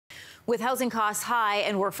With housing costs high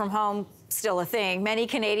and work from home still a thing, many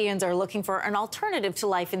Canadians are looking for an alternative to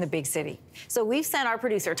life in the big city. So we've sent our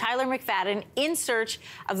producer, Tyler McFadden, in search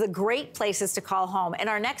of the great places to call home. And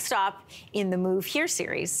our next stop in the Move Here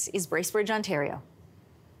series is Bracebridge, Ontario.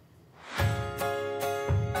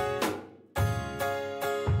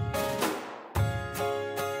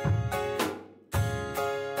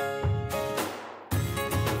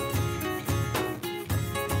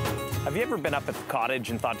 Have you ever been up at the cottage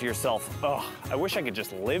and thought to yourself, oh, I wish I could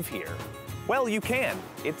just live here? Well, you can.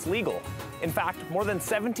 It's legal. In fact, more than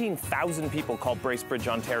 17,000 people call Bracebridge,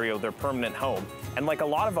 Ontario their permanent home. And like a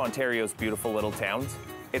lot of Ontario's beautiful little towns,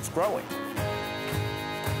 it's growing.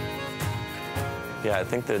 Yeah, I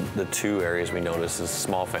think that the two areas we notice is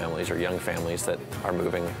small families or young families that are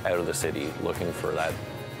moving out of the city looking for that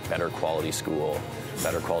better quality school,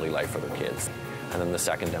 better quality life for their kids. And then the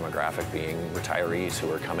second demographic being retirees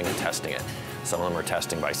who are coming and testing it. Some of them are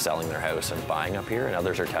testing by selling their house and buying up here, and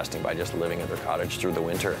others are testing by just living at their cottage through the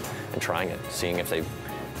winter and trying it, seeing if they've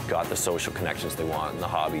got the social connections they want and the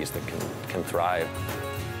hobbies that can thrive.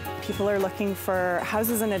 People are looking for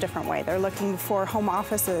houses in a different way. They're looking for home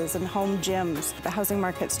offices and home gyms. The housing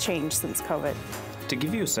market's changed since COVID. To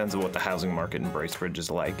give you a sense of what the housing market in Bracebridge is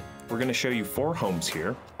like, we're going to show you 4 homes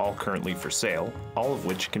here, all currently for sale, all of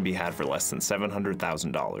which can be had for less than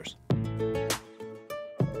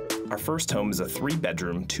 $700,000. Our first home is a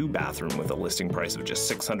 3-bedroom, 2-bathroom with a listing price of just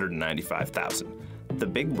 $695,000. The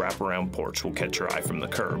big wraparound porch will catch your eye from the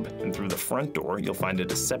curb, and through the front door you'll find a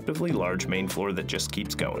deceptively large main floor that just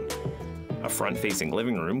keeps going. A front-facing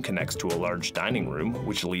living room connects to a large dining room,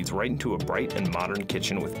 which leads right into a bright and modern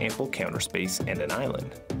kitchen with ample counter space and an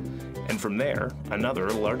island. And from there, another,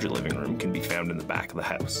 larger living room can be found in the back of the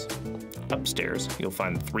house. Upstairs, you'll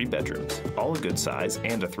find 3 bedrooms, all a good size,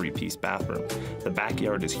 and a 3-piece bathroom. The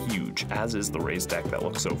backyard is huge, as is the raised deck that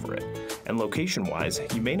looks over it. And location-wise,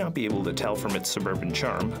 you may not be able to tell from its suburban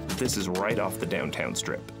charm, but this is right off the downtown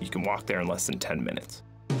strip. You can walk there in less than 10 minutes.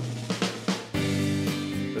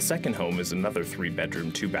 The second home is another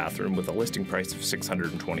 3-bedroom, 2-bathroom with a listing price of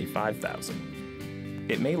 $625,000.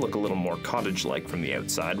 It may look a little more cottage-like from the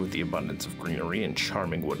outside with the abundance of greenery and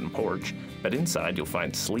charming wooden porch, but inside you'll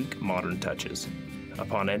find sleek, modern touches.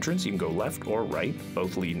 Upon entrance, you can go left or right,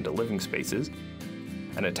 both lead into living spaces.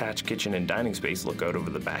 An attached kitchen and dining space look out over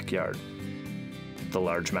the backyard. The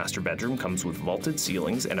large master bedroom comes with vaulted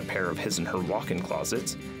ceilings and a pair of his and her walk-in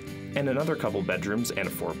closets, and another couple bedrooms and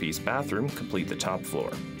a 4-piece bathroom complete the top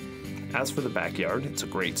floor. As for the backyard, it's a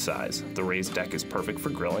great size. The raised deck is perfect for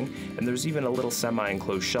grilling, and there's even a little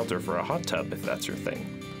semi-enclosed shelter for a hot tub if that's your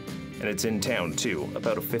thing. And it's in town too,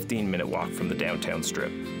 about a 15-minute walk from the downtown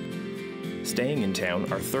strip. Staying in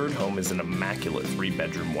town, our third home is an immaculate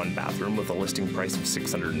 3-bedroom, 1-bathroom with a listing price of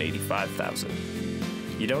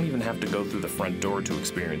 $685,000. You don't even have to go through the front door to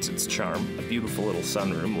experience its charm. A beautiful little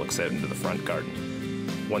sunroom looks out into the front garden.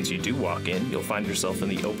 Once you do walk in, you'll find yourself in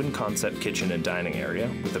the open concept kitchen and dining area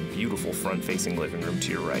with a beautiful front-facing living room to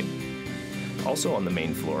your right. Also on the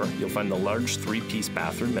main floor, you'll find the large 3-piece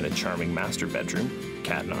bathroom and a charming master bedroom,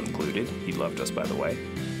 cat not included, he loved us by the way.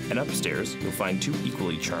 And upstairs, you'll find 2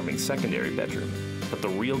 equally charming secondary bedrooms. But the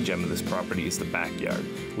real gem of this property is the backyard,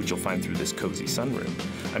 which you'll find through this cozy sunroom.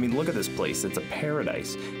 I mean, look at this place, it's a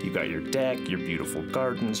paradise. You've got your deck, your beautiful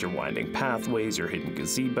gardens, your winding pathways, your hidden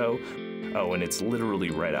gazebo. Oh, and it's literally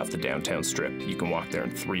right off the downtown strip. You can walk there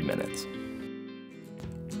in 3 minutes.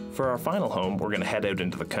 For our final home, we're gonna head out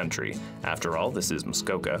into the country. After all, this is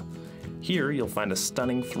Muskoka. Here, you'll find a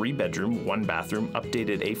stunning 3-bedroom, 1-bathroom,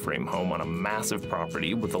 updated A-frame home on a massive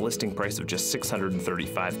property with a listing price of just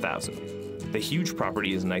 $635,000. The huge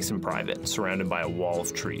property is nice and private, surrounded by a wall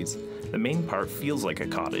of trees. The main part feels like a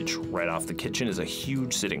cottage. Right off the kitchen is a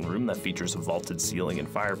huge sitting room that features a vaulted ceiling and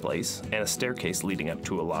fireplace, and a staircase leading up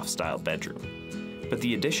to a loft-style bedroom. But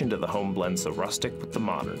the addition to the home blends the rustic with the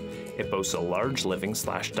modern. It boasts a large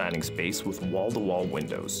living/dining space with wall-to-wall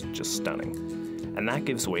windows, just stunning. And that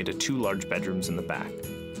gives way to 2 large bedrooms in the back.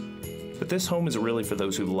 But this home is really for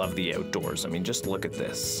those who love the outdoors. I mean, just look at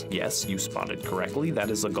this. Yes, you spotted correctly,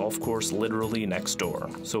 that is a golf course literally next door.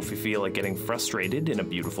 So if you feel like getting frustrated in a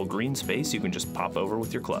beautiful green space, you can just pop over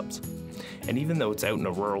with your clubs. And even though it's out in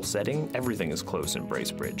a rural setting, everything is close in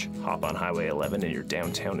Bracebridge. Hop on Highway 11 and you're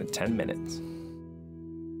downtown in 10 minutes.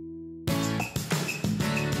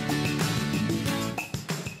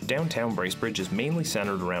 Downtown Bracebridge is mainly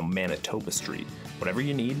centered around Manitoba Street. Whatever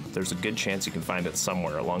you need, there's a good chance you can find it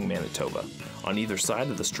somewhere along Manitoba. On either side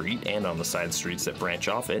of the street and on the side streets that branch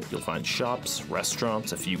off it, you'll find shops,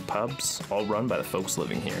 restaurants, a few pubs, all run by the folks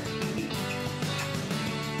living here.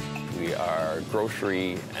 We are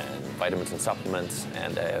grocery and vitamins and supplements,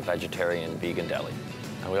 and a vegetarian vegan deli.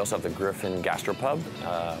 And we also have the Griffin Gastropub,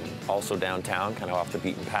 also downtown, kind of off the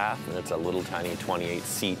beaten path, and it's a little tiny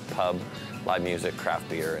 28-seat pub, live music, craft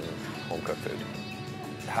beer, and home-cooked food.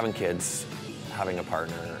 Having kids, having a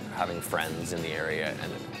partner, having friends in the area,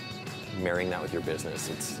 and marrying that with your business,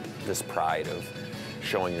 it's this pride of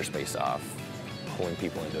showing your space off, pulling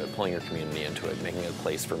people into it, pulling your community into it, making it a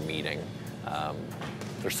place for meeting.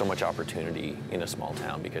 There's so much opportunity in a small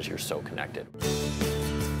town because you're so connected.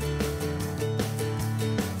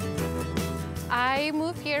 I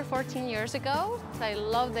moved here 14 years ago. I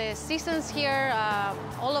love the seasons here.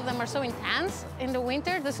 All of them are so intense. In the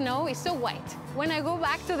winter, the snow is so white. When I go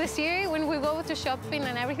back to the city, when we go to shopping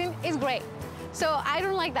and everything, it's great. So I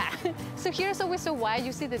don't like that. So here it's always so white.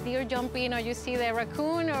 You see the deer jumping, or you see the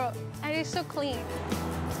raccoon, and it's so clean.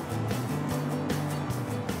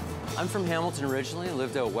 I'm from Hamilton originally,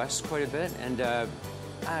 lived out west quite a bit, and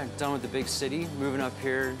I'm done with the big city, moving up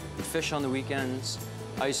here, fish on the weekends,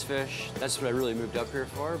 ice fish. That's what I really moved up here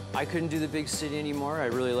for. I couldn't do the big city anymore. I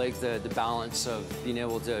really like the balance of being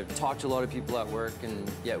able to talk to a lot of people at work, and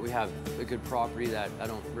yet we have a good property that I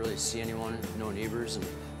don't really see anyone, no neighbors, and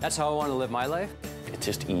that's how I want to live my life. It's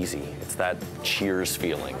just easy. It's that Cheers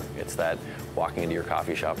feeling. It's that walking into your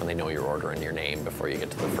coffee shop and they know you're ordering your name before you get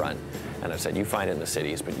to the front. And I said, you find it in the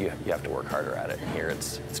cities, but you have to work harder at it. And here,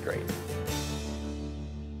 it's great.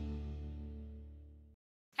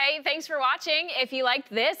 Hey, thanks for watching. If you liked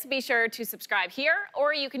this, be sure to subscribe here,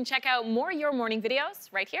 or you can check out more Your Morning videos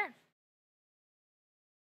right here.